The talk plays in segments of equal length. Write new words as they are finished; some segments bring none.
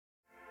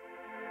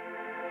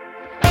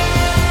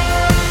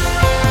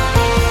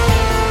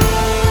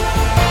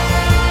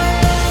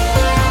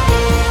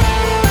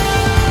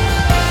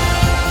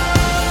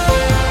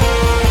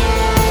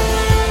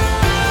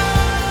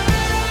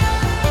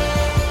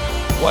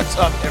What's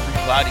up,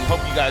 everybody? Hope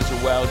you guys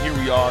are well. Here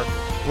we are,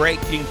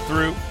 breaking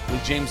through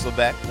with James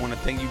Levesque. I want to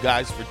thank you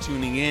guys for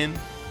tuning in.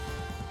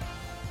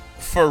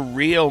 For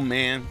real,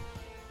 man,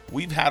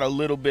 we've had a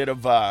little bit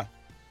of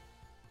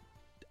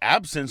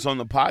absence on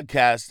the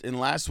podcast. In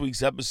last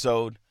week's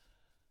episode,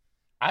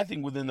 I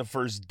think within the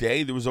first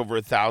day, there was over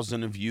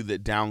 1,000 of you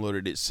that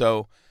downloaded it.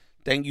 So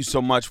thank you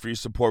so much for your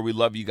support. We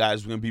love you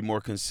guys. We're going to be more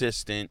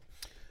consistent.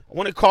 I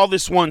want to call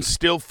this one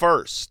Still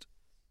First.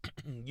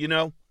 You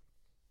know,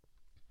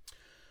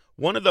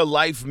 one of the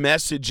life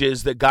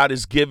messages that God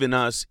has given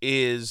us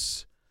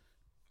is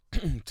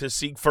to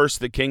seek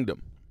first the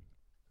kingdom.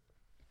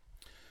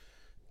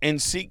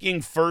 And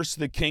seeking first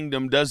the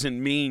kingdom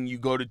doesn't mean you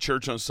go to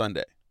church on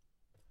Sunday.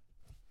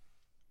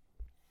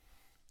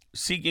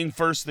 Seeking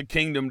first the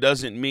kingdom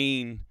doesn't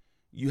mean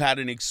you had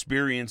an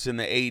experience in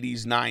the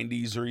 80s,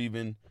 90s, or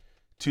even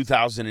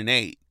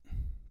 2008.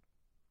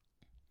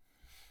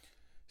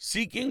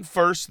 Seeking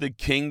first the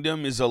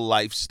kingdom is a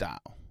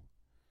lifestyle.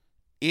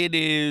 It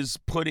is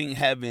putting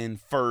heaven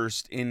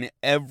first in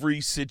every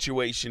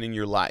situation in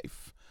your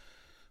life.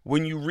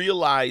 When you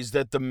realize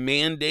that the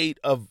mandate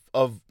of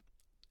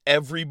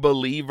every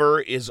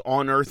believer is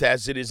on earth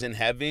as it is in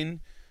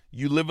heaven,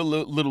 you live a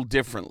little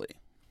differently.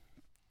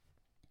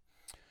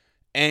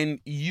 And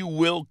you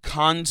will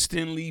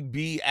constantly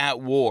be at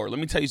war. Let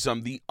me tell you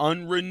something. The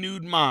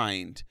unrenewed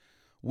mind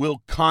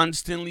will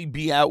constantly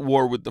be at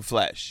war with the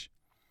flesh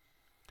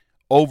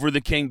over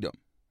the kingdom.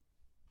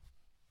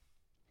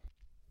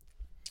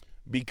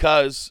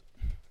 Because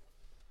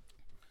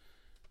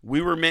we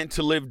were meant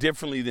to live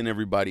differently than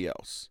everybody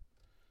else.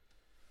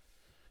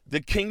 The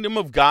kingdom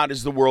of God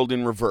is the world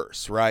in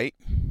reverse, right?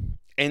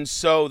 And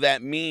so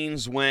that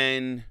means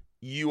when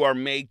you are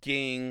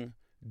making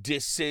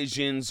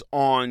decisions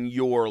on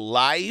your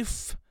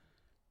life,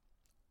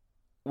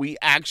 we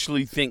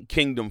actually think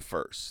kingdom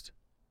first.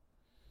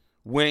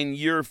 When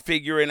you're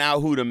figuring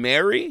out who to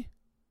marry,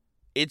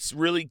 it's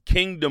really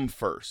kingdom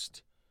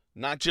first,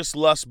 not just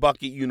Lust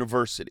Bucket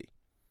University.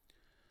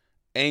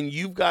 And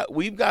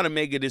we've got to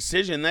make a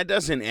decision that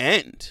doesn't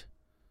end.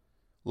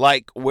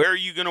 Like, where are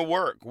you going to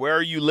work? Where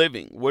are you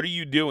living? What are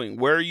you doing?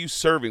 Where are you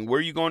serving? Where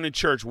are you going to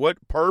church?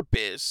 What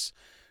purpose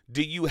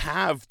do you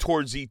have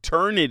towards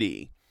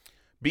eternity?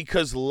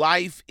 Because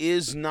life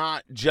is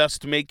not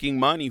just making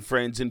money,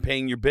 friends, and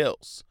paying your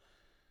bills.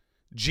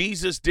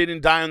 Jesus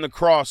didn't die on the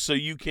cross so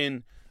you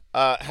can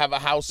have a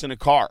house and a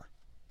car.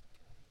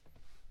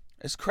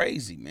 It's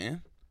crazy,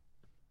 man.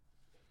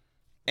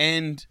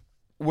 And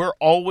we're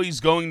always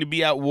going to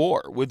be at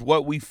war with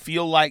what we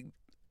feel like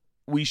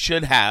we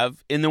should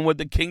have and then what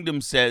the kingdom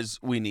says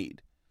we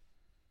need.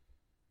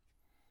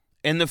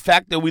 And the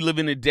fact that we live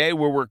in a day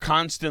where we're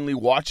constantly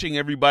watching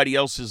everybody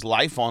else's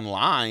life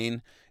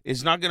online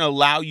is not going to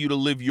allow you to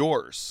live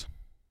yours.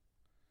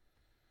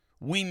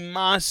 We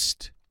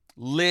must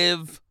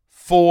live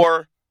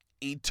for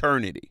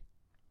eternity.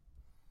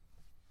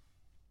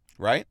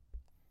 Right?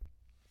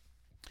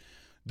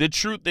 The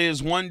truth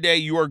is, one day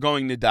you are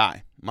going to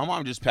die. My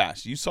mom just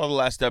passed. You saw the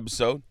last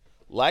episode.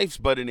 Life's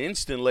but an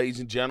instant, ladies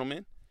and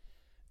gentlemen.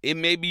 It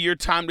may be your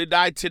time to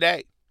die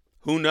today.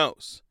 Who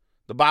knows?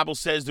 The Bible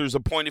says there's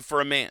appointed for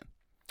a man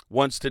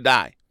once to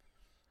die.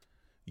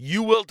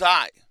 You will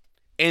die.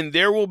 And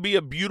there will be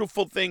a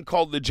beautiful thing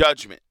called the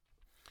judgment.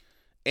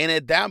 And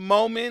at that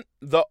moment,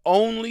 the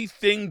only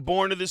thing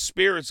born of the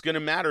Spirit is going to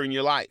matter in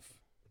your life.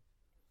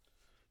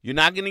 You're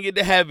not going to get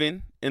to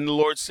heaven and the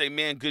Lord say,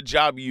 man, good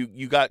job.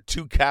 You got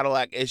 2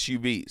 Cadillac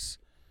SUVs.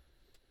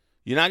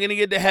 You're not going to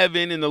get to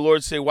heaven and the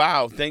Lord say,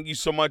 wow, thank you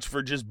so much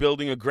for just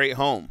building a great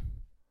home.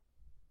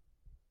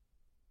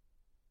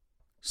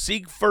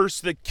 Seek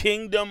first the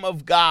kingdom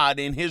of God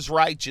and his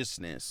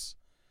righteousness,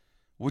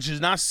 which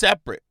is not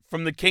separate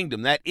from the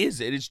kingdom. That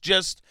is it.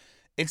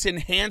 It's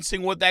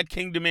enhancing what that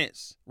kingdom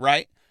is,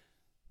 right?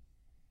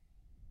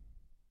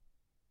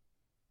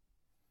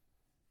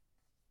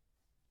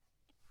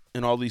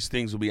 And all these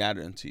things will be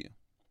added unto you.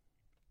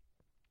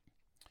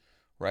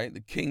 Right?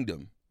 The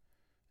kingdom.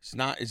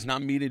 It's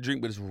not meat and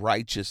drink, but it's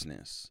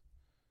righteousness,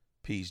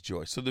 peace,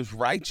 joy. So there's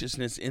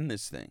righteousness in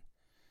this thing.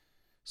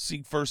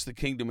 Seek first the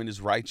kingdom and his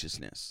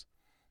righteousness.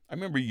 I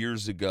remember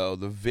years ago,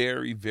 the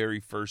very, very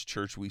first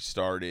church we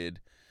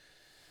started,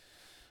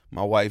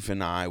 my wife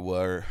and I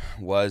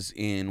was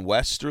in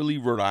Westerly,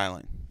 Rhode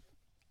Island.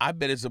 I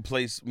bet it's a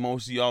place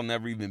most of y'all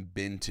never even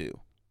been to.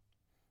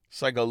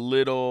 It's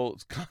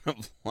kind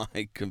of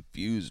like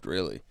confused,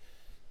 really.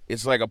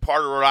 It's like a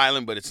part of Rhode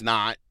Island, but it's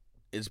not.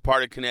 It's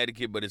part of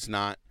Connecticut, but it's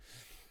not.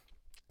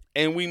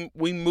 And we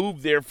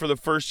moved there for the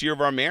first year of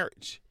our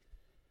marriage.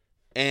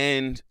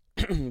 And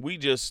we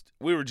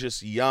were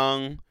just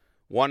young,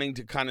 wanting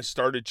to kind of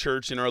start a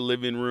church in our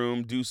living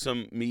room, do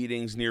some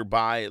meetings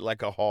nearby at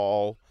like a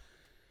hall.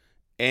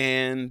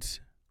 And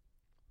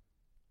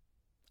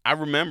I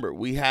remember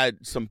we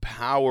had some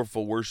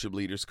powerful worship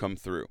leaders come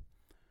through.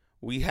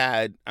 We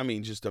had,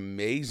 just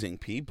amazing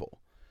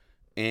people.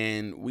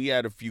 And we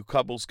had a few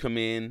couples come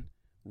in,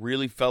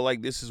 really felt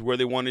like this is where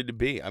they wanted to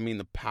be.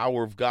 The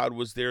power of God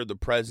was there, the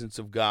presence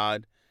of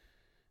God.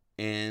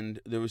 And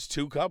there was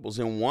two couples,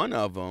 and one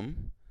of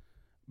them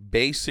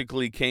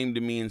basically came to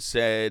me and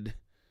said,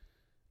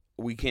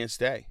 we can't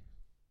stay.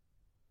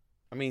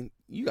 I mean,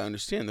 you gotta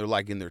understand, they're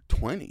like in their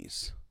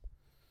 20s.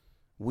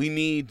 We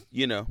need,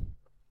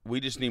 we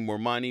just need more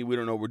money. We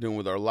don't know what we're doing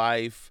with our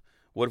life.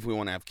 What if we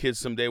want to have kids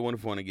someday? What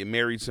if we want to get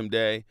married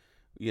someday?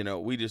 I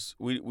don't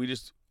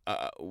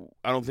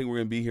think we're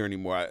going to be here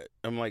anymore.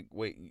 I'm like,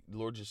 wait,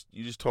 Lord,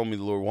 you just told me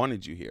the Lord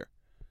wanted you here.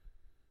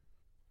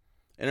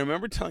 And I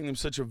remember telling them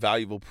such a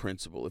valuable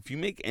principle. If you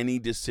make any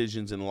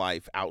decisions in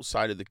life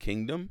outside of the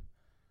kingdom,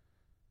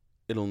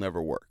 it'll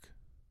never work.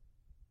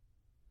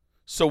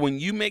 So when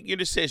you make your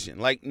decision,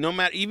 like no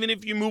matter, even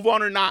if you move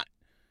on or not,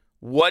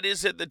 what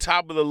is at the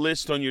top of the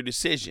list on your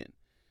decision?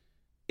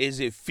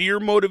 Is it fear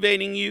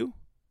motivating you?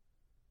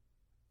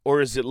 Or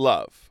is it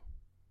love?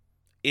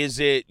 Is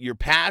it your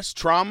past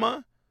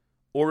trauma?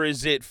 Or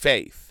is it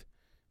faith?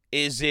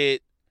 Is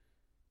it,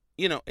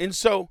 and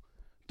so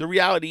the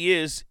reality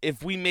is,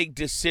 if we make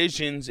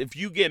decisions, if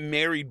you get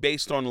married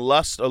based on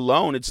lust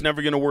alone, it's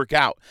never going to work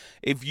out.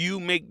 If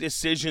you make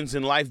decisions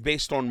in life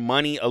based on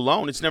money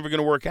alone, it's never going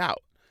to work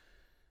out.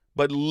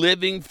 But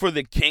living for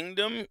the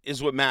kingdom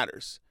is what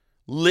matters.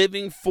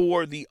 Living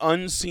for the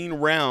unseen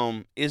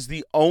realm is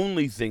the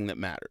only thing that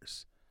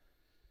matters.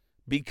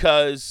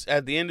 Because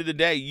at the end of the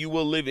day, you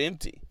will live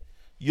empty.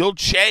 You'll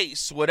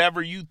chase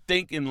whatever you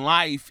think in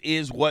life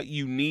is what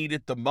you need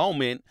at the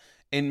moment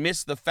and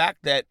miss the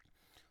fact that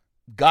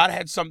God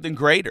had something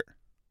greater.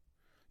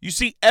 You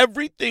see,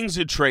 everything's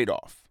a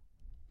trade-off.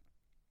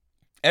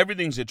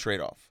 Everything's a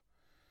trade-off.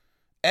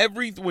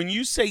 When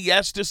you say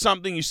yes to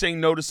something, you're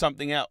saying no to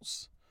something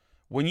else.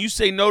 When you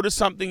say no to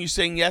something, you're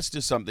saying yes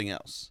to something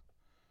else.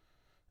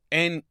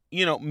 And,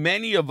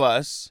 many of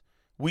us,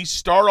 we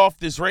start off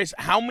this race.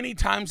 How many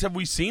times have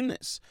we seen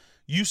this?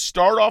 You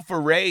start off a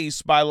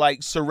race by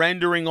like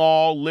surrendering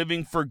all,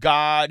 living for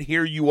God.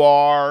 Here you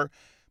are.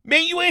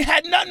 Man, you ain't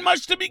had nothing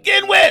much to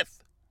begin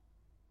with.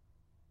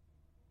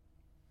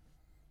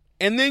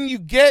 And then you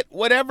get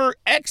whatever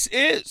X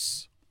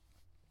is.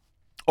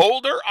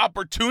 Older,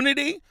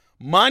 opportunity,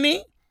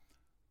 money,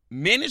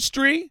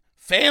 ministry,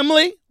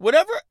 family,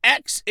 whatever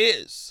X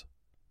is.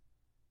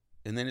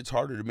 And then it's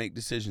harder to make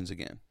decisions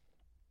again.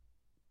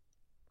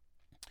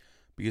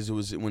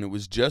 Because when it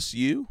was just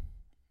you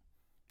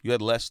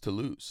had less to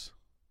lose.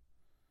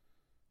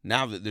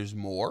 Now that there's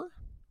more,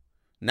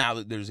 now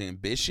that there's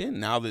ambition,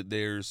 now that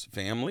there's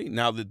family,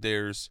 now that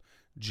there's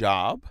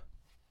job,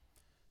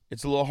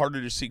 it's a little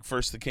harder to seek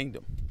first the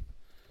kingdom.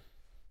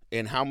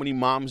 And how many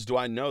moms do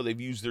I know they've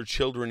used their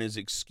children as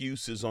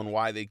excuses on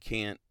why they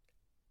can't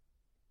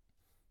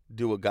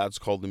do what God's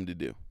called them to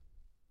do?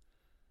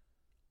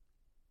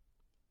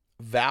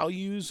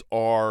 Values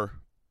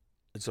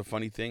it's a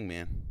funny thing,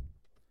 man.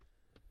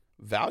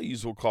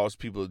 Values will cause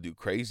people to do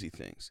crazy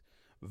things.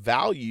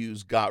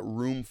 Values got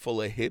room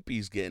full of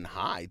hippies getting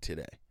high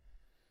today.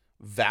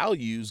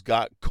 Values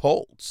got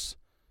cults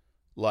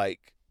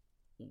like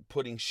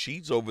putting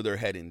sheets over their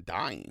head and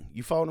dying.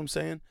 You follow what I'm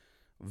saying?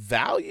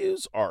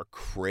 Values are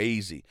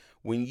crazy.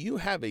 When you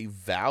have a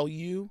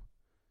value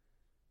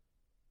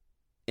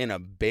in a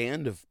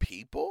band of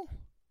people,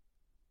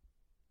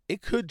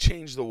 it could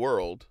change the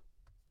world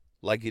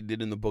like it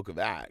did in the book of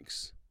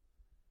Acts.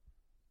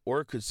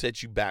 Or it could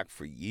set you back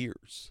for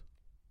years.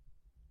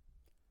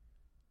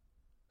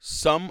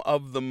 Some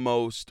of the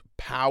most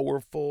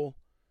powerful,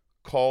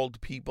 called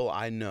people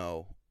I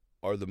know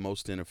are the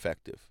most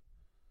ineffective.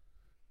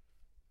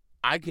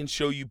 I can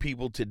show you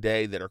people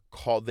today that are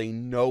called, they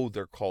know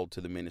they're called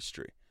to the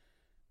ministry,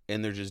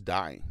 and they're just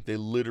dying. They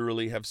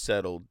literally have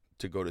settled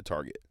to go to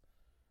Target.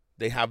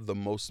 They have the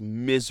most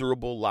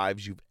miserable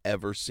lives you've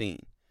ever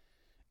seen.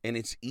 And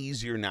it's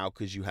easier now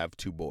because you have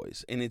two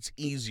boys. And it's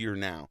easier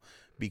now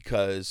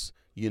because,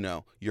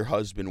 your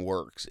husband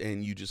works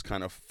and you just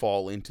kind of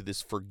fall into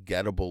this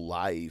forgettable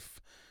life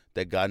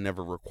that God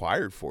never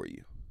required for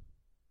you.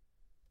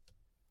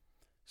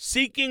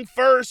 Seeking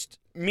first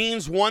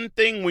means one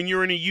thing when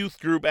you're in a youth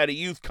group at a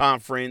youth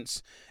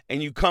conference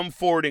and you come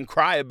forward and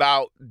cry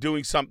about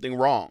doing something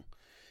wrong.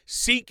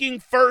 Seeking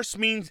first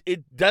means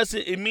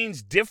it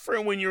means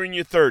different when you're in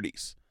your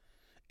 30s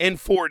and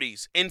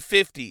 40s and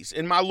 50s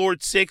and my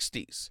Lord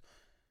 60s.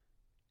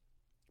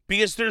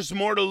 Because there's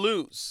more to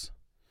lose.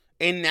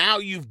 And now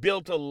you've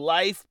built a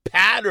life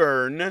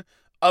pattern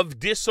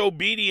of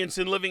disobedience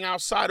and living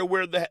outside of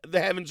where the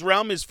heavens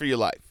realm is for your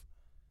life.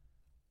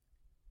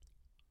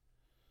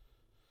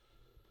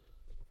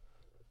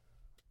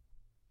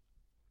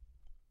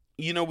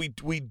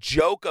 We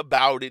joke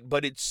about it,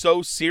 but it's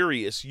so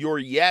serious. Your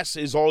yes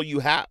is all you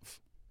have.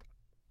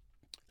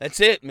 That's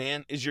it,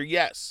 man, is your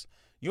yes.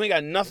 You ain't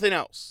got nothing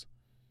else.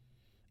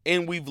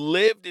 And we've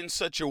lived in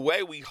such a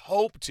way, we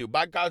hope to.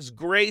 By God's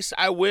grace,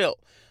 I will.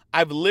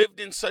 I've lived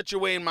in such a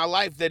way in my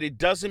life that it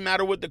doesn't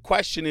matter what the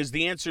question is.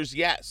 The answer is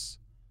yes.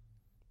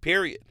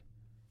 Period.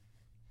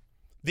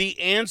 The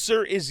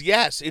answer is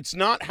yes. It's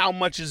not how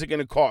much is it going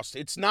to cost.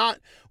 It's not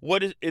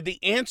the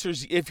answer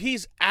is, if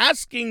he's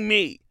asking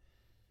me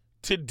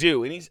to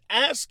do, and he's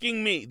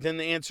asking me, then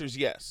the answer is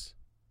yes.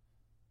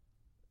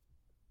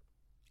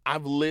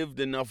 I've lived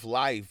enough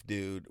life,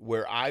 dude,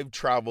 where I've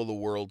traveled the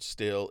world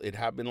still. It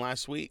happened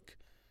last week.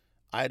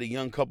 I had a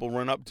young couple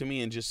run up to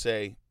me and just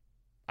say,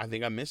 I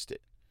think I missed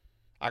it.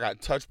 I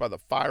got touched by the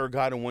fire of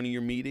God in one of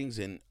your meetings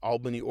in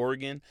Albany,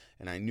 Oregon,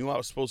 and I knew I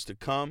was supposed to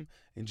come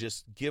and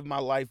just give my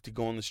life to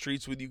go on the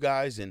streets with you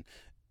guys. And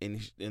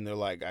they're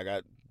like, I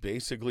got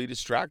basically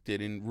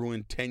distracted and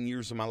ruined 10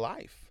 years of my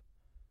life.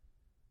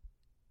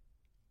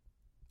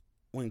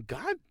 When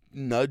God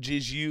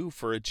nudges you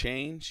for a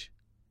change,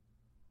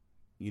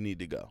 you need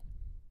to go.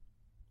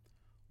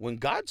 When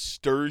God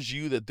stirs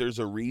you that there's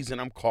a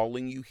reason I'm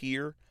calling you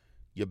here,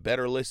 you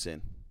better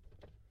listen.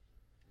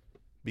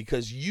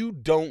 Because you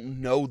don't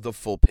know the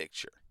full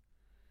picture.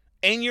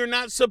 And you're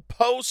not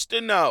supposed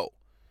to know.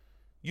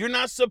 You're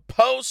not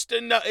supposed to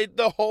know.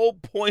 The whole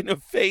point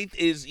of faith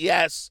is,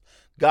 yes,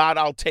 God,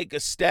 I'll take a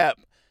step,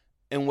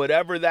 and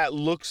whatever that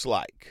looks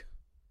like.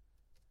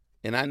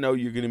 And I know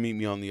you're going to meet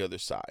me on the other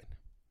side.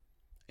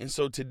 And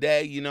so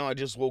today, I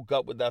just woke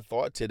up with that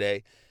thought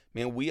today.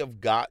 Man, we have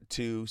got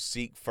to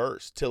seek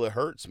first till it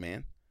hurts,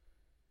 man.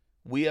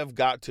 We have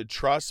got to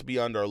trust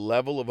beyond our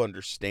level of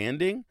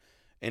understanding.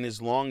 And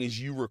as long as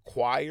you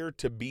require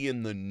to be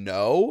in the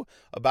know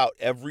about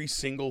every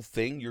single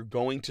thing, you're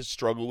going to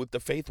struggle with the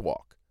faith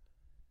walk.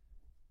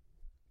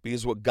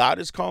 Because what God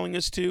is calling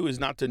us to is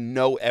not to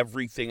know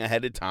everything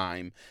ahead of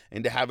time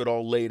and to have it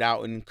all laid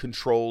out and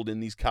controlled in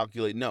these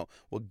calculated. No,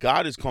 what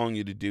God is calling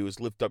you to do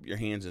is lift up your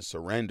hands and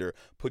surrender.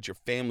 Put your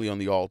family on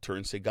the altar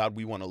and say, God,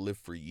 we want to live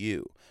for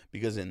you.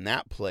 Because in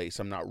that place,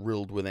 I'm not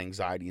riddled with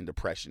anxiety and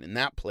depression. In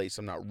that place,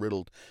 I'm not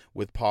riddled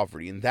with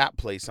poverty. In that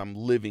place, I'm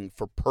living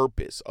for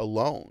purpose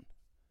alone.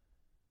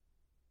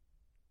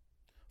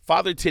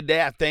 Father,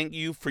 today I thank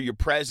you for your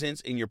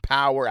presence and your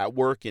power at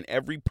work in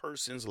every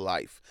person's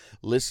life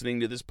listening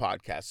to this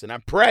podcast. And I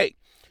pray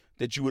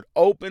that you would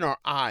open our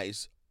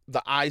eyes,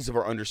 the eyes of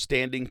our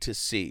understanding to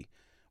see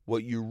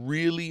what you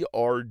really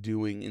are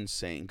doing and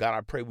saying. God,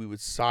 I pray we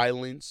would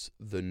silence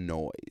the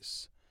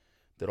noise,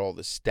 that all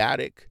the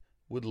static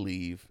would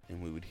leave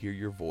and we would hear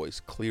your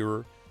voice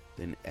clearer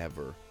than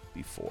ever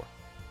before.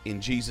 In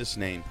Jesus'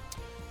 name,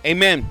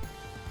 amen.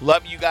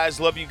 Love you guys.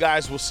 Love you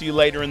guys. We'll see you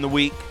later in the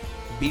week.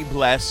 Be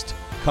blessed.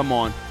 Come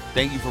on.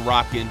 Thank you for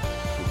rocking,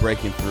 for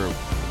breaking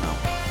through.